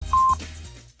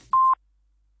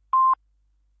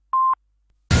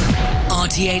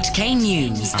RTHK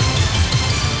News.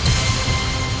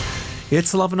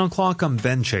 It's 11 o'clock on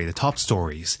Benche, the top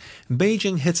stories.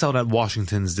 Beijing hits out at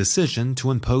Washington's decision to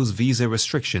impose visa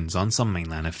restrictions on some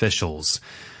mainland officials.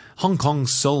 Hong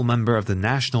Kong's sole member of the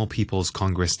National People's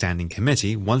Congress Standing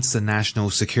Committee wants the national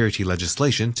security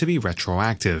legislation to be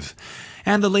retroactive.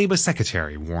 And the Labour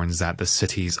Secretary warns that the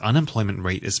city's unemployment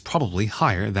rate is probably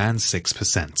higher than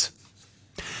 6%.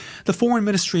 The Foreign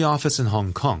Ministry office in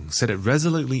Hong Kong said it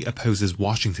resolutely opposes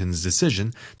Washington's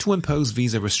decision to impose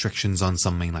visa restrictions on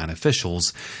some mainland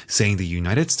officials, saying the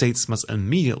United States must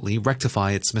immediately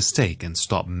rectify its mistake and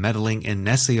stop meddling in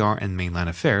SAR and mainland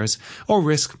affairs or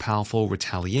risk powerful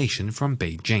retaliation from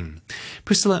Beijing.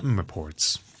 Priscilla Ng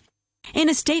reports. In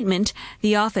a statement,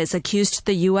 the office accused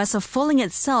the U.S. of fooling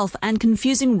itself and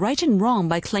confusing right and wrong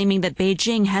by claiming that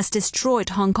Beijing has destroyed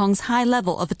Hong Kong's high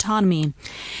level of autonomy.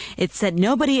 It said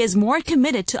nobody is more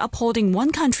committed to upholding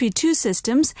one country, two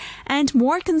systems and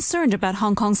more concerned about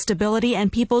Hong Kong's stability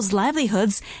and people's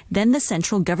livelihoods than the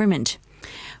central government.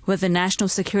 With the national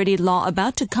security law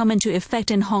about to come into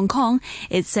effect in Hong Kong,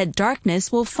 it said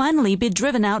darkness will finally be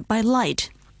driven out by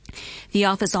light. The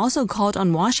office also called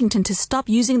on Washington to stop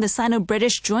using the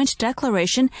Sino-British Joint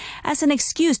Declaration as an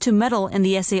excuse to meddle in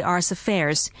the SAR's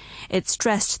affairs. It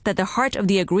stressed that the heart of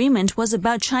the agreement was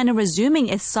about China resuming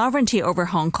its sovereignty over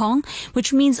Hong Kong,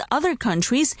 which means other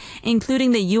countries,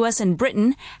 including the US and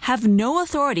Britain, have no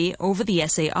authority over the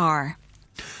SAR.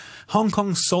 Hong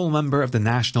Kong's sole member of the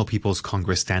National People's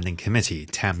Congress Standing Committee,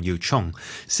 Tam Yiu Chung,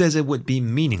 says it would be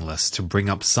meaningless to bring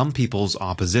up some people's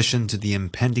opposition to the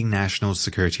impending national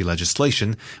security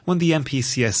legislation when the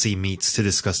NPCSC meets to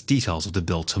discuss details of the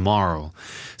bill tomorrow.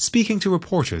 Speaking to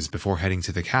reporters before heading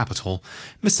to the capital,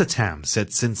 Mr. Tam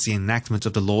said since the enactment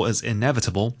of the law is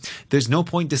inevitable, there's no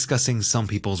point discussing some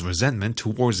people's resentment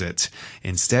towards it.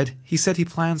 Instead, he said he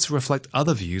plans to reflect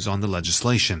other views on the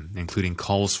legislation, including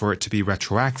calls for it to be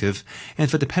retroactive and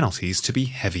for the penalties to be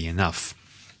heavy enough.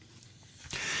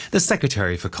 The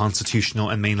Secretary for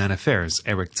Constitutional and Mainland Affairs,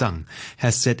 Eric Tsang,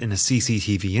 has said in a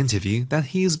CCTV interview that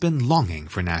he has been longing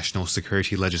for national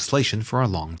security legislation for a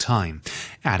long time,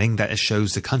 adding that it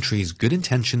shows the country's good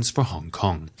intentions for Hong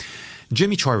Kong.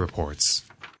 Jimmy Choi reports.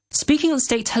 Speaking on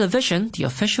state television, the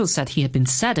official said he had been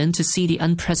saddened to see the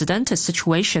unprecedented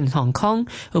situation in Hong Kong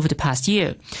over the past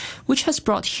year, which has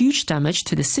brought huge damage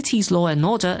to the city's law and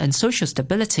order and social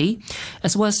stability,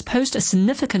 as well as posed a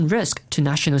significant risk to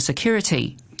national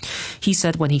security. He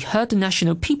said when he heard the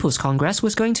National People's Congress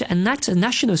was going to enact a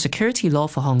national security law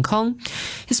for Hong Kong,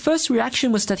 his first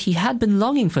reaction was that he had been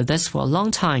longing for this for a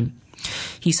long time.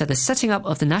 He said the setting up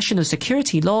of the national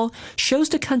security law shows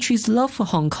the country's love for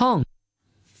Hong Kong.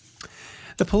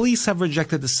 The police have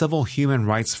rejected the Civil Human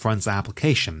Rights Front's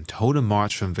application to hold a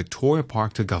march from Victoria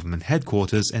Park to government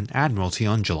headquarters in Admiralty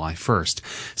on July 1st,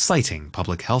 citing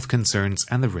public health concerns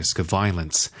and the risk of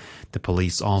violence. The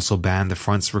police also banned the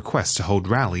Front's request to hold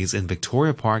rallies in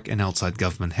Victoria Park and outside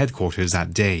government headquarters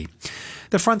that day.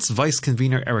 The Front's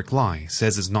vice-convener Eric Lai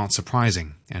says it's not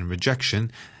surprising, and the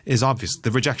rejection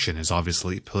is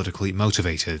obviously politically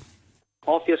motivated.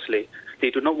 Obviously, they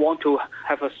do not want to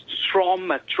have a strong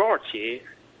majority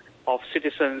of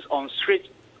citizens on street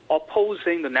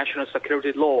opposing the national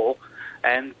security law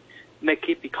and make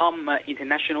it become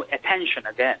international attention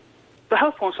again. The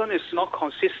health concern is not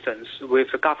consistent with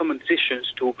the government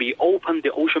decisions to reopen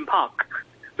the Ocean Park,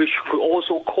 which could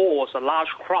also cause a large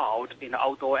crowd in the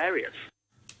outdoor areas.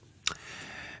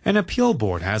 An appeal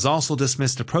board has also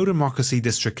dismissed the pro-democracy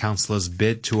district councillor's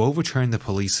bid to overturn the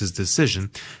police's decision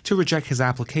to reject his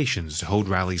applications to hold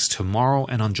rallies tomorrow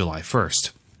and on July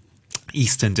 1st.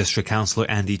 Eastern District Councillor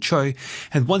Andy Choi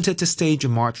had wanted to stage a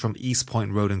march from East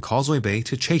Point Road in Causeway Bay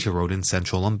to Chater Road in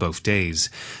Central on both days.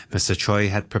 Mr. Choi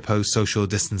had proposed social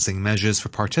distancing measures for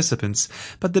participants,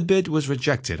 but the bid was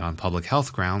rejected on public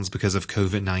health grounds because of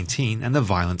COVID-19 and the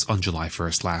violence on July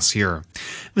 1st last year.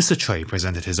 Mr. Choi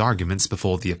presented his arguments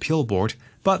before the appeal board,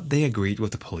 but they agreed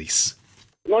with the police.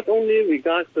 Not only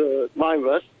regards the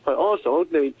virus, but also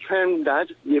they claim that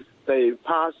if they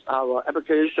pass our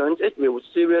applications, it will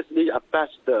seriously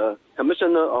affect the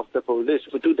commissioner of the police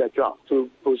to do their job, to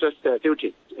possess their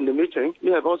duty. In the meeting,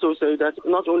 we have also said that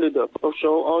not only the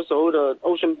show, also the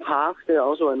Ocean Park, there are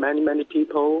also many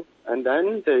people. And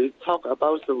then they talk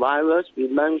about the virus. We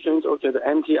mentioned, the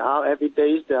MTR every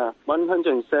day, there are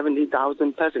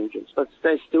 170,000 passengers, but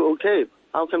that's still okay.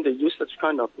 How come they use such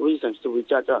kind of reasons to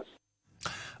reject us?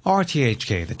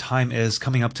 RTHK, the time is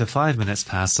coming up to 5 minutes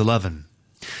past 11.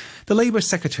 The Labour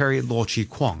Secretary Law Chi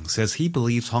Kwong says he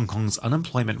believes Hong Kong's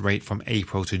unemployment rate from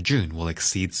April to June will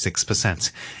exceed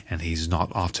 6%, and he's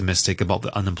not optimistic about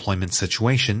the unemployment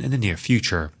situation in the near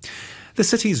future. The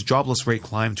city's jobless rate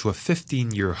climbed to a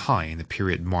 15-year high in the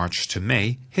period March to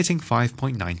May, hitting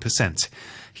 5.9%.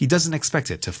 He doesn't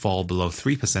expect it to fall below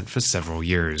 3% for several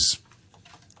years.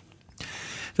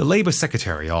 The Labour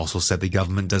Secretary also said the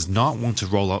government does not want to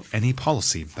roll out any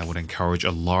policy that would encourage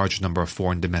a large number of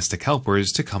foreign domestic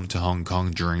helpers to come to Hong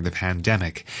Kong during the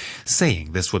pandemic,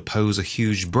 saying this would pose a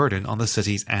huge burden on the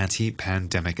city's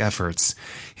anti-pandemic efforts.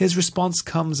 His response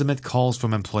comes amid calls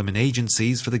from employment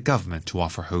agencies for the government to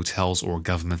offer hotels or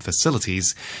government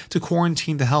facilities to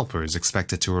quarantine the helpers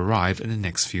expected to arrive in the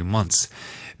next few months.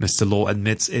 Mr. Law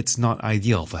admits it's not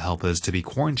ideal for helpers to be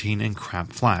quarantined in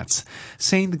cramped flats,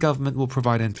 saying the government will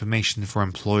provide information for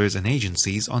employers and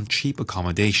agencies on cheap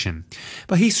accommodation.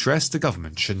 But he stressed the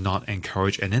government should not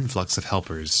encourage an influx of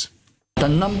helpers. The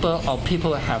number of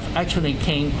people have actually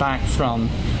came back from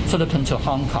Philippines to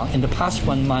Hong Kong in the past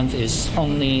 1 month is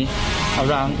only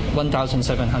around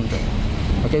 1,700.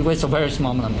 Okay, which is a very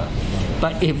small number.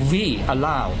 But if we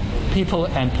allow people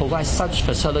and provide such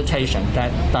facilitation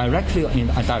that directly or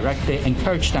indirectly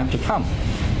encourage them to come,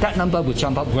 that number will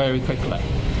jump up very quickly.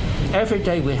 Every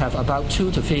day we have about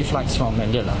 2 to 3 flights from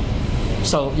Manila.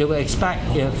 So you will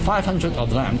expect if 500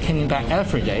 of them came back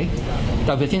every day,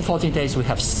 that within 14 days we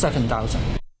have 7,000.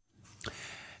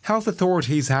 Health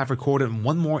authorities have recorded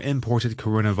one more imported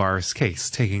coronavirus case,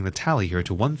 taking the tally here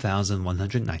to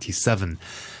 1,197.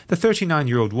 The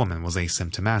 39-year-old woman was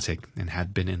asymptomatic and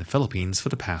had been in the Philippines for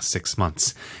the past 6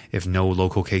 months. If no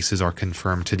local cases are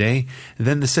confirmed today,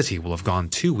 then the city will have gone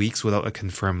 2 weeks without a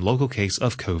confirmed local case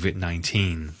of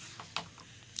COVID-19.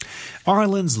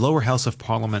 Ireland's lower house of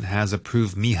parliament has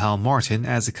approved Micheál Martin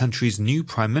as the country's new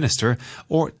prime minister,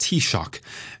 or Taoiseach.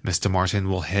 Mr. Martin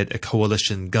will head a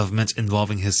coalition government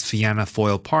involving his Fianna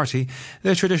Fáil party,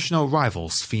 their traditional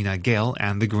rivals Fine Gael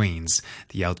and the Greens.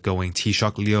 The outgoing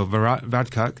Taoiseach Leo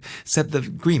Varadkar said the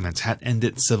agreement had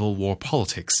ended civil war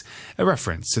politics, a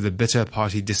reference to the bitter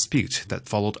party dispute that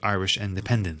followed Irish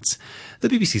independence. The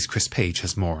BBC's Chris Page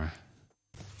has more.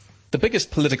 The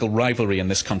biggest political rivalry in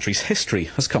this country's history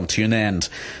has come to an end.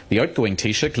 The outgoing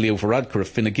Taoiseach, Leo Varadkar of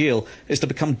Fine Gael, is to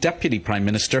become Deputy Prime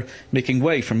Minister, making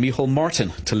way for Micheál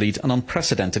Martin to lead an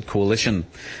unprecedented coalition.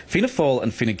 Fianna Fáil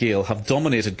and Fine Gael have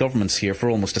dominated governments here for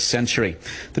almost a century.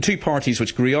 The two parties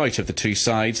which grew out of the two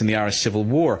sides in the Irish Civil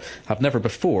War have never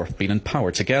before been in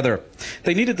power together.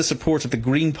 They needed the support of the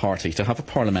Green Party to have a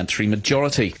parliamentary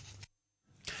majority.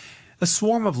 A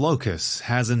swarm of locusts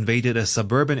has invaded a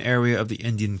suburban area of the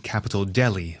Indian capital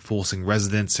Delhi, forcing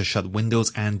residents to shut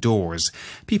windows and doors.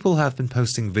 People have been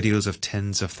posting videos of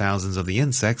tens of thousands of the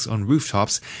insects on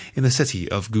rooftops in the city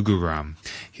of Gurugram.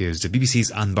 Here's the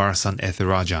BBC's Anbarasan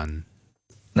Ethirajan.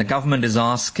 The government is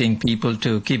asking people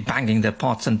to keep banging their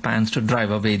pots and pans to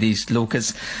drive away these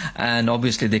locusts, and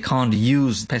obviously they can't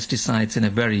use pesticides in a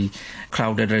very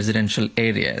crowded residential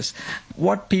areas.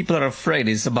 What people are afraid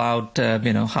is about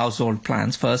household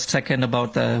plants first, second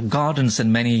about the gardens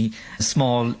in many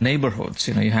small neighborhoods.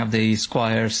 You have the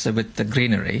squares with the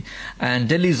greenery, and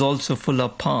Delhi is also full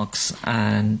of parks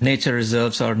and nature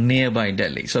reserves are nearby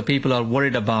Delhi, so people are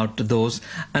worried about those,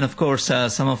 and of course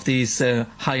some of these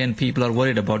high-end people are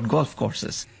worried about golf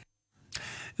courses.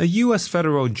 A U.S.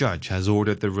 federal judge has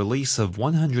ordered the release of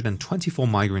 124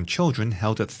 migrant children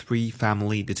held at 3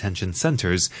 family detention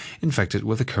centers infected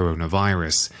with the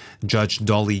coronavirus. Judge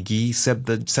Dolly Gee said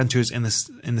the centers in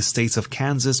the states of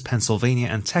Kansas, Pennsylvania,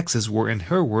 and Texas were, in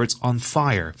her words, on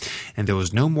fire, and there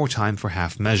was no more time for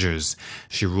half measures.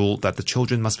 She ruled that the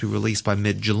children must be released by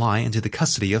mid-July into the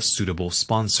custody of suitable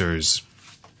sponsors.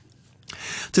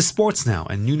 To sports now,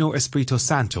 and Nuno Espirito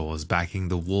Santo is backing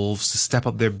the Wolves to step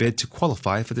up their bid to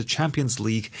qualify for the Champions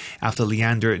League after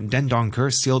Leander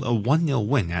Dendoncker sealed a 1-0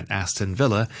 win at Aston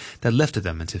Villa that lifted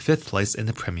them into 5th place in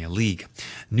the Premier League.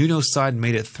 Nuno's side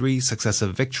made it 3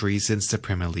 successive victories since the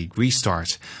Premier League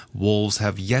restart. Wolves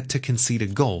have yet to concede a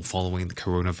goal following the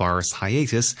coronavirus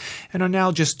hiatus and are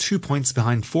now just 2 points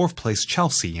behind 4th place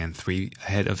Chelsea and 3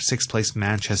 ahead of 6th place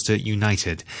Manchester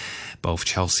United. Both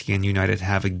Chelsea and United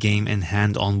have a game in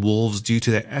hand on Wolves due to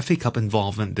their FA Cup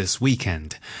involvement this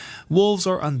weekend. Wolves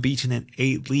are unbeaten in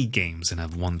 8 league games and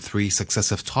have won 3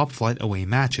 successive top-flight away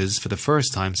matches for the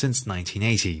first time since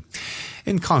 1980.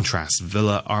 In contrast,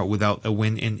 Villa are without a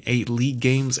win in 8 league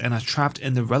games and are trapped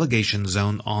in the relegation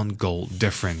zone on goal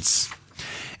difference.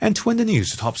 And to end the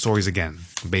news, the top stories again.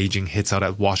 Beijing hits out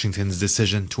at Washington's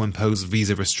decision to impose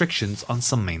visa restrictions on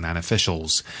some mainland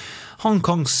officials. Hong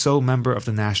Kong's sole member of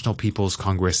the National People's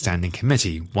Congress Standing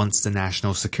Committee wants the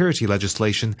national security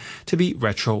legislation to be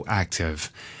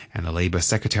retroactive. And the Labour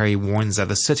Secretary warns that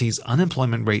the city's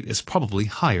unemployment rate is probably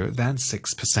higher than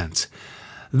 6%.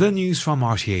 The news from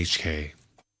RTHK.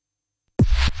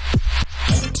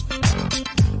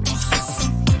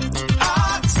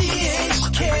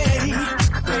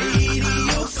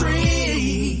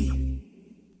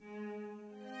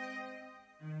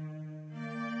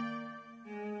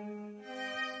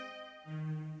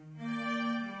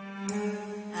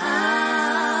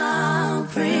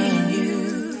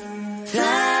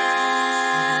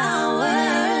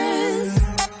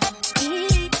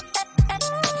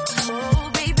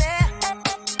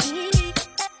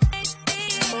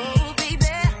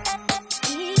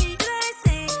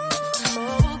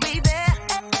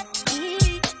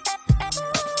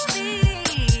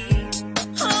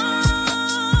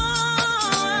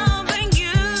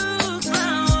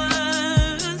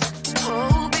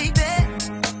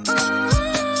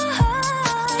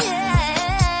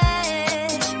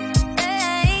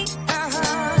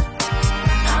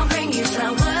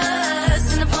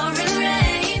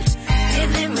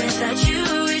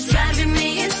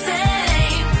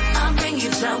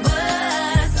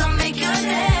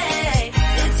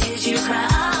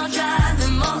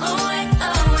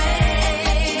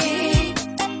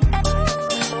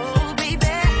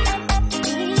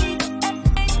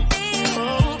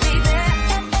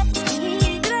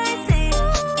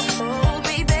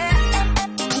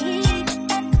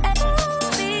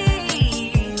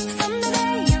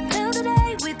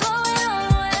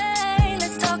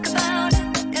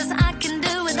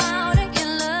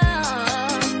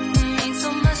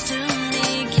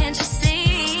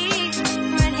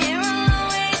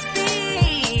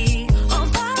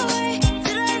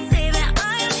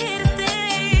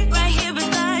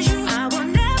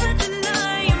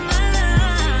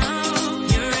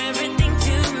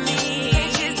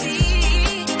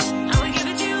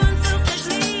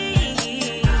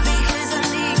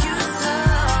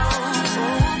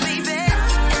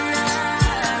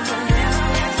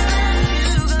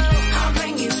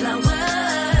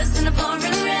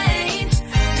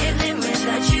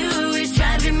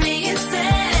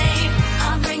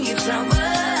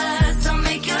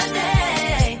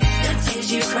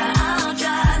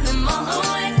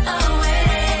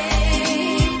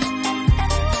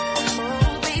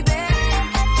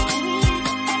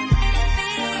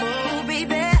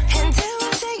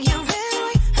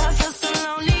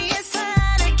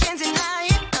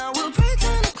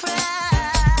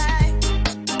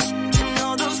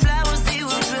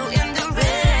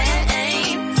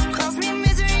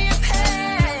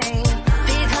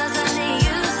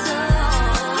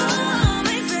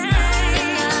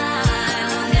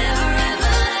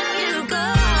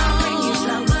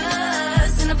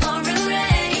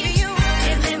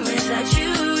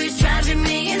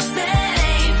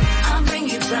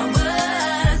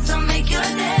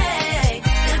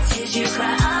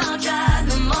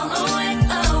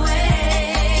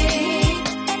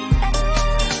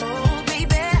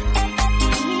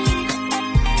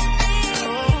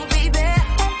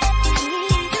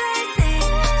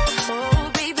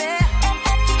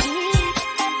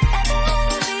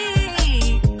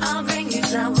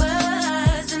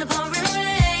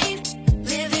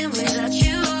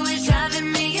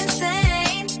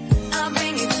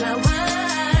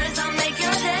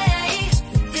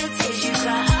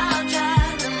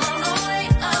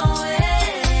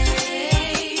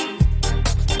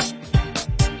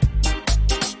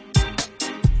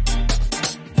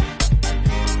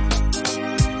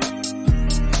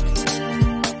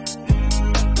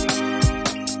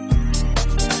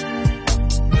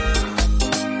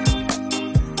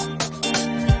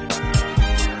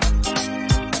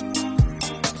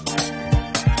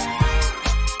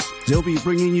 They'll be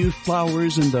bringing you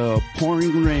Flowers in the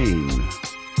Pouring Rain.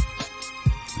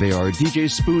 They are DJ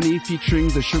Spoonie featuring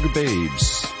the Sugar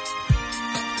Babes.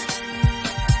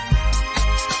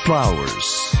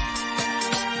 Flowers.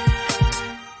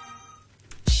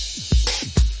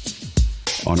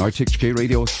 On RTHK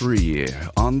Radio 3,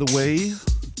 on the way,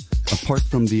 apart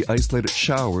from the isolated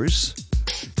showers,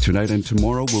 tonight and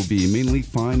tomorrow will be mainly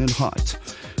fine and hot.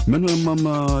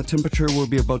 Minimum temperature will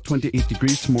be about 28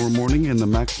 degrees tomorrow morning, and the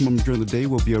maximum during the day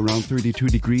will be around 32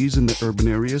 degrees in the urban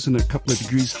areas and a couple of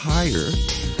degrees higher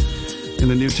in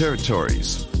the new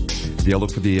territories. The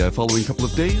outlook for the following couple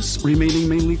of days, remaining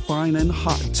mainly fine and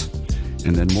hot,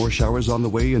 and then more showers on the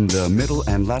way in the middle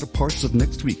and latter parts of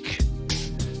next week.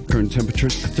 Current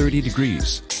temperatures 30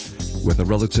 degrees with a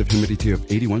relative humidity of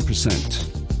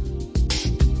 81%.